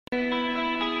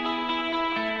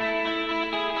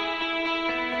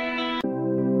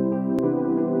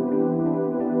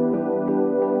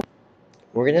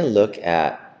We're going to look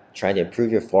at trying to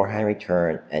improve your forehand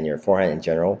return and your forehand in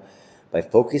general by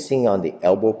focusing on the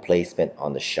elbow placement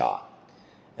on the shot.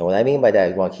 And what I mean by that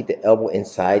is you want to keep the elbow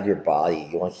inside your body.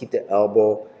 You want to keep the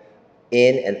elbow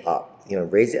in and up.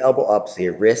 Raise the elbow up so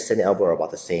your wrist and elbow are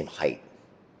about the same height.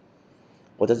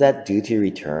 What does that do to your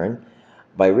return?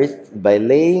 By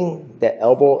laying the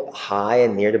elbow high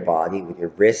and near the body with your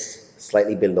wrist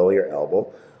slightly below your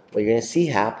elbow, what you're going to see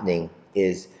happening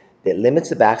is that limits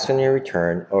the backswing of your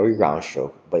return or your ground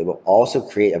stroke, but it will also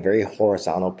create a very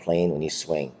horizontal plane when you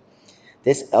swing.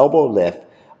 This elbow lift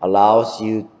allows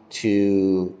you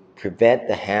to prevent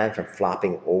the hand from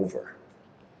flopping over.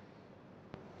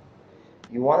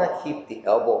 You want to keep the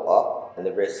elbow up and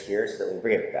the wrist here so that when you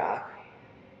bring it back,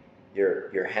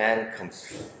 your hand comes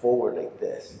forward like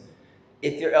this.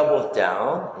 If your elbow is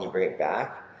down and you bring it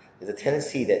back, there's a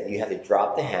tendency that you have to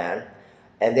drop the hand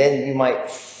and then you might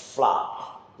flop.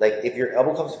 Like if your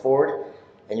elbow comes forward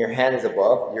and your hand is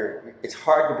above, it's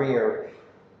hard to bring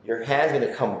your hand's going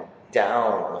to come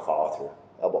down on the follow through.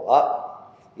 Elbow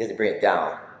up, you have to bring it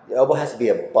down. The elbow has to be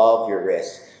above your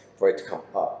wrist for it to come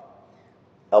up.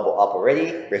 Elbow up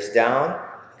already, wrist down,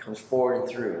 comes forward and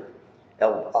through.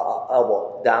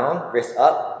 Elbow down, wrist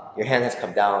up, your hand has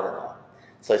come down and up.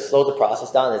 So it slows the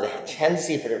process down. There's a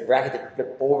tendency for the racket to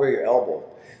flip over your elbow.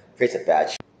 Creates a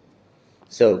bad shot.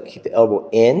 So keep the elbow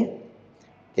in,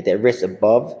 get that wrist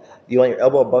above. You want your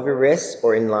elbow above your wrist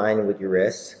or in line with your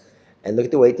wrist. And look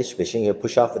at the weight distribution. You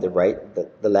push off with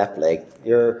the left leg.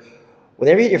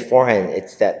 Whenever you hit your forehand,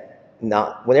 it's that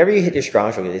whenever you hit your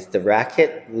strong stroke, it's the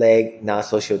racket leg not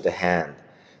associated with the hand.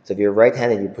 So if you're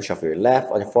right-handed, you push off with your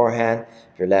left on your forehand.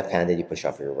 If you're left-handed, you push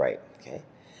off with your right. Okay.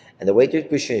 And the weight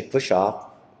distribution is push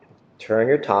off, turn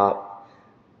your top,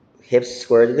 hips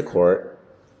square to the court,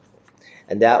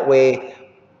 and that way,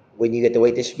 when you get the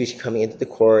weight distribution coming into the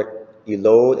court, you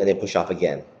load and then push off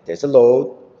again. There's a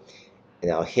load,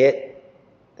 and I'll hit,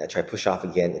 and I try to push off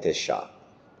again into the shot.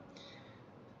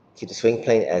 Keep the swing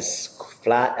plane as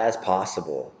flat as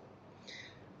possible.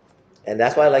 And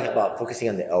that's what I like about focusing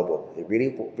on the elbow. It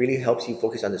really helps you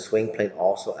focus on the swing plane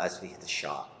also as we hit the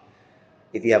shot.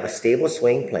 If you have a stable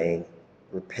swing plane,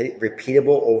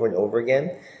 repeatable over and over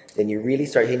again, then you really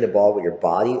start hitting the ball with your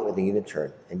body or the unit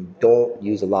turn, and you don't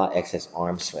use a lot of excess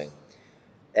arm swing.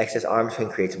 Excess arm swing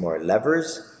creates more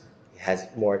levers,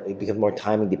 it becomes more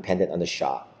timing dependent on the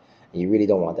shot, and you really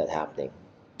don't want that happening.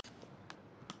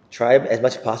 Try as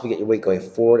much as possible to get your weight going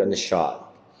forward on the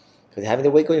shot, because having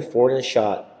the weight going forward on the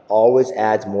shot always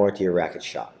adds more to your racket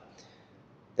shot.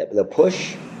 The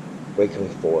push, weight coming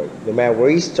forward. No matter where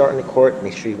you start in the court,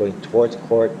 make sure you're going towards the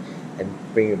court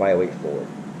and bring your body weight forward.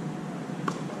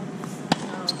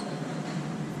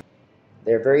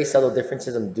 There are very subtle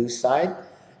differences on the deuce side,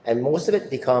 and most of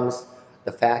it becomes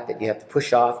the fact that you have to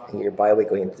push off and get your body weight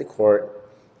going into the court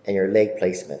and your leg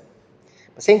placement.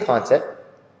 But same concept.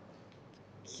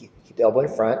 Keep the elbow in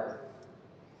front.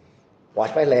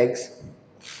 Watch my legs.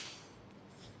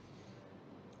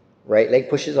 Right leg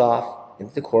pushes off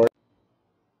into the court.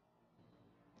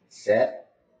 Set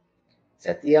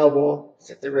the elbow,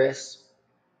 set the wrist.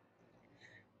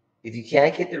 If you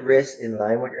can't get the wrist in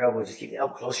line with your elbow, just keep the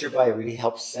elbow closer by. It really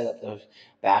helps set up the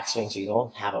backswing so you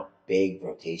don't have a big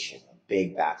rotation, a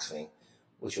big backswing,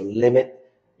 which will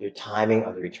limit your timing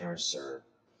of the return serve.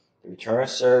 The return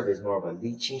serve is more of a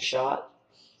leaching shot.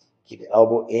 Keep the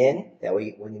elbow in. That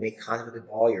way, when you make contact with the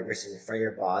ball, your wrist is in front of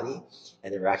your body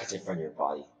and the racket's in front of your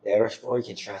body. Therefore, you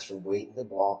can transfer weight in the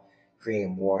ball,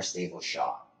 creating a more stable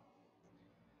shot.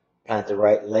 Plant the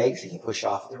right leg so you can push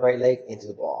off the right leg into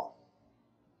the ball.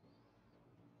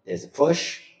 There's a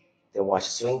push, then watch the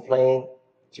swing plane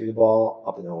through the ball,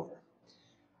 up and over.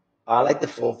 I like the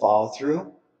full follow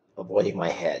through, avoiding my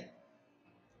head.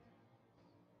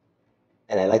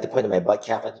 And I like to put my butt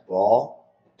cap at the ball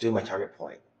to my target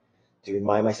point to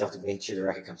remind myself to make sure the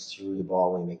racket comes through the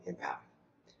ball when you make impact.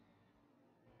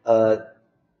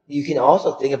 You can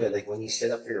also think of it like when you set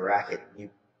up for your racket,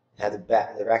 you have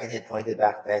the racket head pointed to the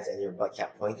back fence and your butt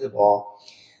cap pointing to the ball.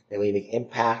 Then when you make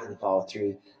impact and follow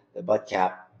through, the butt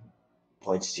cap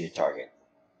points to your target.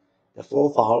 The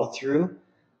full follow through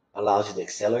allows you to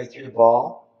accelerate through the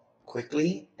ball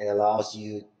quickly and allows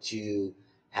you to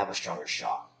have a stronger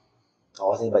shot.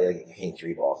 Always think about like hitting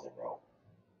 3 balls in a row.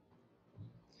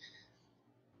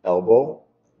 Elbow,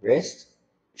 wrist,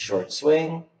 short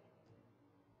swing.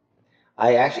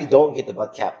 I actually don't get the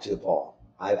butt cap to the ball.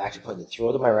 I actually put the throw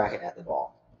of my racket at the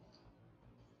ball.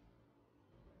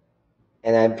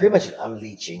 And I'm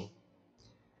leeching.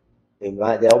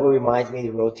 The elbow reminds me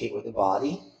to rotate with the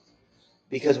body.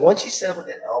 Because once you set up with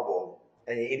that elbow,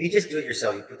 And if you just do it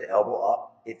yourself, you put the elbow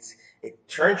up, it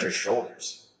turns your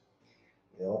shoulders,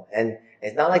 and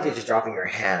it's not like you're just dropping your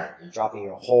hand, you're dropping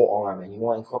your whole arm, and you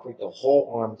want to incorporate the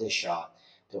whole arm to shot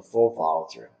to full follow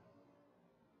through.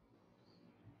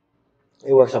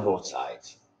 It works on both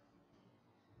sides.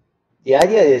 The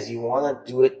idea is you want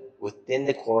to do it within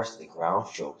the course of the ground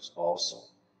strokes also.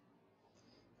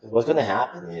 Because what's going to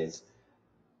happen is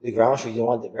the ground stroke, you don't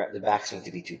want the backswing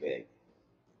to be too big.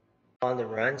 On the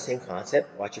run, same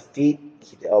concept. Watch your feet,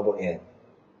 keep the elbow in.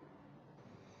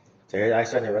 So here I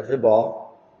start to run for the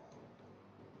ball.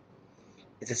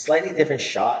 It's a slightly different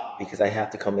shot because I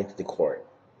have to come into the court.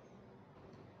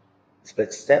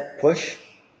 Split step, push.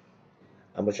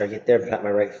 I'm going to try to get there, plant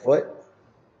my right foot.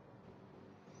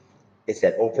 It's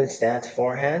that open stance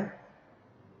forehand.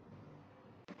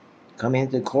 Come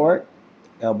into the court,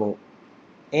 elbow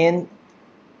in,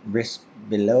 wrist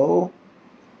below.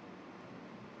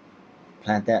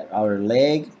 Plant that outer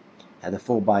leg, have the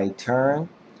full body turn.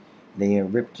 Then you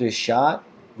rip to the shot,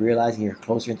 realizing you're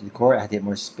closer into the court, I have to hit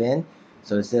more spin.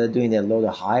 So instead of doing that low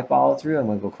to high follow through, I'm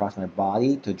going to go across my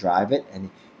body to drive it and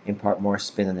impart more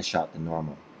spin on the shot than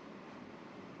normal.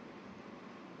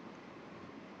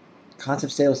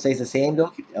 Concept still stays the same though,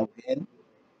 keep the elbow in,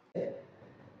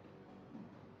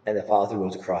 and the follow through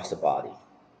goes across the body.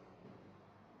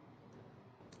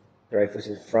 The right foot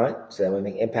to the front, so that when I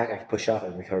make impact, I can push off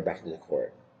and recover back into the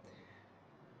court.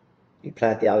 You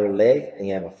plant the outer leg, and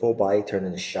you have a full body turn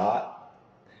in the shot.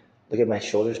 Look at my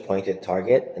shoulders pointing to the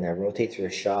target, and I rotate through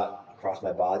the shot across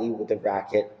my body with the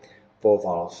racket, full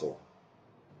follow through.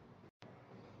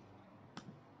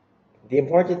 The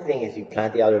important thing is you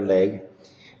plant the outer leg,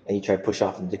 and you try to push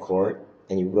off into the court,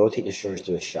 and you rotate your shoulders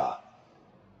to a shot.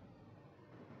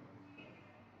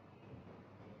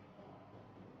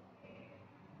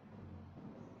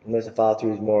 Notice the follow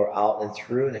through is more out and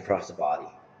through and across the body.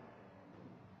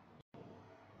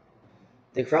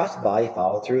 The across the body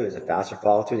follow through is a faster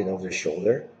follow through than over the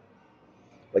shoulder,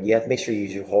 but you have to make sure you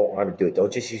use your whole arm to do it.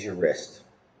 Don't just use your wrist.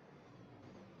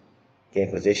 Get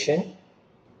in position,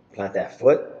 plant that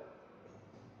foot,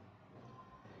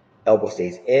 elbow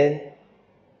stays in,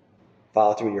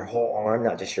 follow through your whole arm,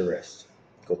 not just your wrist.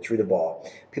 Go through the ball.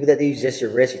 People that use just your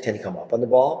wrist, you tend to come up on the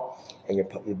ball, and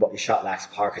your shot lacks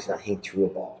power because you're not hitting through a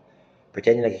ball.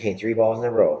 Pretending like you're hitting 3 balls in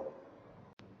a row.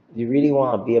 You really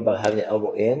want to be about having the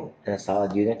elbow in and a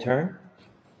solid unit turn.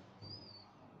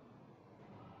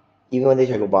 Even when they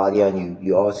try to go body on you,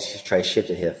 you always try to shift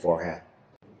and hit a forehand.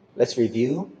 Let's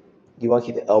review. You want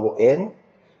to keep the elbow in.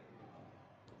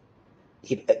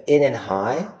 Keep it in and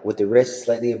high with the wrist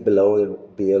slightly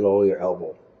below your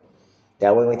elbow.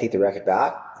 That way when you take the racket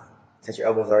back, since your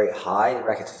elbow is already high, the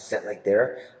racket's set like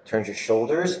there, turns your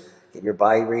shoulders, get your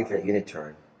body ready for that unit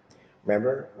turn.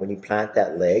 Remember, when you plant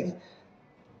that leg,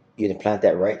 you can plant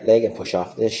that right leg and push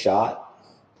off this shot,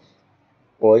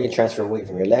 or you can transfer weight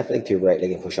from your left leg to your right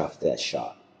leg and push off that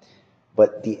shot.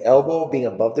 But the elbow being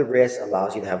above the wrist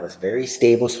allows you to have a very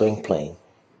stable swing plane.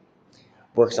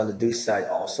 Works on the deuce side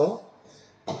also.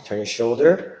 Turn your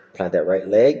shoulder, plant that right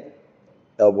leg,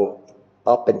 elbow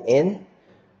up and in,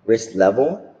 wrist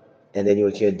level, and then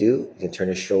what you're gonna do, you can turn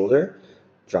your shoulder,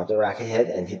 drop the racket head,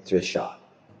 and hit through a shot.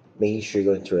 Making sure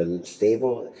you're going through a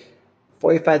stable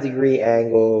 45-degree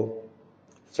angle,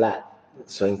 flat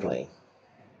swing plane.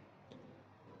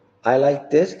 I like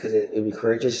this because it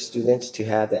encourages students to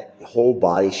have that whole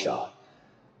body shot.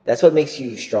 That's what makes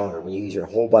you stronger when you use your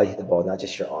whole body to hit the ball, not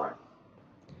just your arm.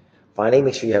 Finally,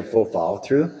 make sure you have full follow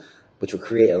through, which will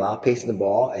create a lot of pace in the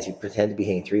ball as you pretend to be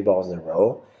hitting 3 balls in a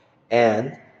row.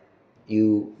 And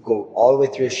you go all the way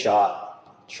through a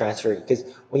shot, transfer. Because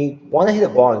when you want to hit a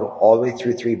ball and go all the way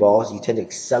through 3 balls, you tend to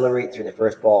accelerate through the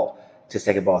first ball to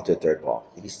second ball to a third ball.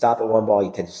 If you stop at 1 ball,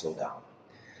 you tend to slow down.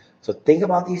 So think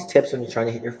about these tips when you're trying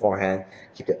to hit your forehand.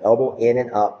 Keep the elbow in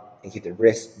and up, and keep the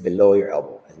wrist below your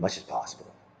elbow as much as possible.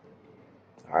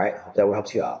 All right, hope that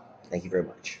helps you out. Thank you very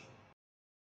much.